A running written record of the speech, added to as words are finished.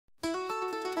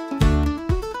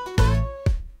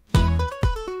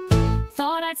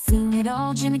I'd seen it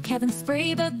all, Jim and Kevin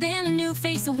spray, but then a new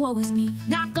face of woe was me.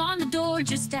 Knock on the door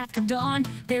just after dawn.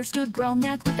 There stood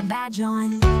Grognak with the badge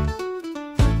on.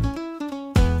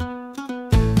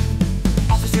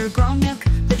 Officer Grognak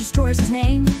The Destroyer's his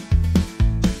name.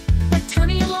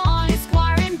 Attorney at law,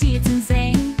 Esquire, MD, it's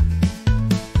insane.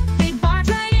 Big bar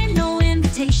dragon, no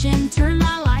invitation, turned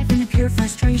my life into pure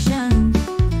frustration.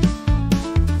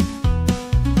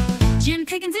 Jim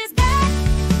Pickens is back,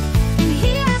 and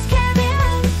he has Kevin.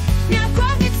 Now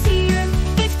Grognak's here,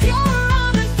 it's pure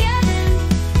Armageddon.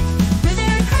 With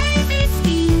their crazy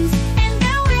schemes and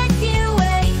their wicked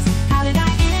ways, how did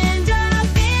I end up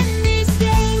in these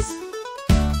days?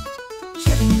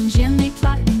 Kevin and Jim, they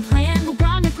plotted and planned, but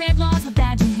Grognak red laws with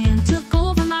badge in hand. Took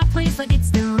over my place like it's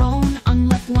their own. I'm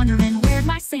left wondering, where'd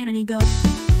my sanity go?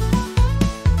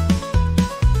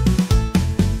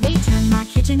 They turned my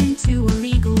kitchen into a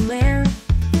legal lair,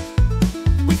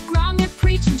 with Grognak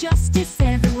preaching justice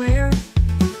everywhere.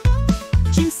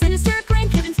 Jim's sinister grin,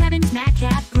 Kevin's having his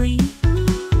madcap glee.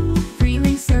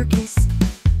 Three-ring circus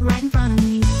right in front of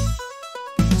me.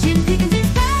 Jim Pickens is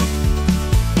back,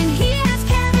 and he has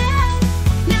Kevin.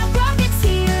 Now Grognak's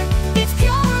here, it's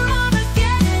pure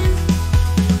Armageddon.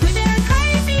 With their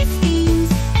crazy schemes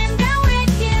and their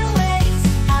wicked ways,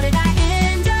 how did I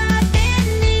end up in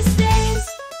these days?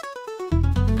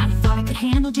 I thought I could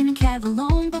handle Jim and Kev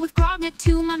alone, but with Grognak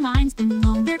too, my mind's been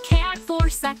blown. Their chaotic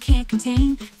force I can't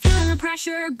contain, feeling the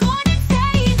pressure, going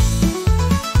insane.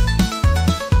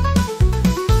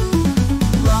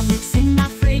 Grognak's in my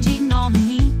fridge eating all the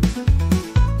meat.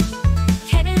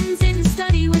 Kevin's in the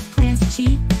study with plans to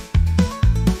cheat.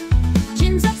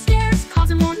 Jim's upstairs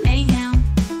causing more mayhem.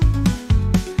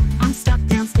 I'm stuck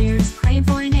downstairs praying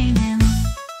for an amen.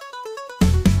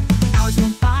 Hours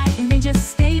went by and they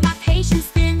just stayed. My patience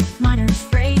thin, mine are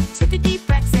frayed. Took a deep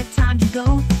breath, said time to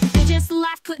go. They just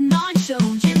laughed, putting on show.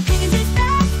 Jim Pickens is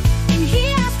back, and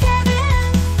he has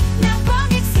Kevin. Now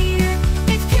Grognak's here,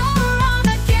 it's pure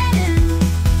Armageddon.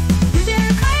 With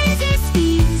their crazy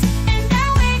schemes and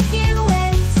their wicked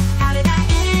ways, how did I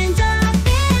end up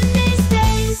in these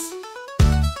days?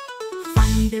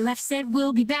 Finally they left, said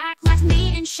we'll be back. Left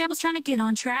me in shambles trying to get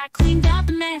on track. Cleaned up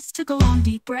the mess, took a long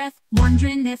deep breath,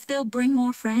 wondering if they'll bring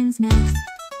more friends next.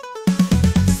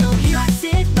 So here I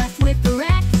sit, left with the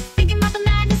wreck, thinking about the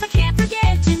madness I can't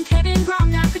forget. Jim, Kevin,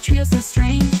 Grognak, a trio so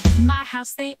strange. In my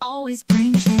house they always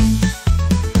bring change.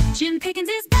 Jim Pickens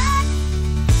is back,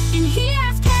 and he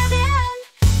has Kevin.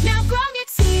 Now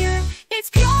Grognak's here, it's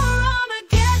pure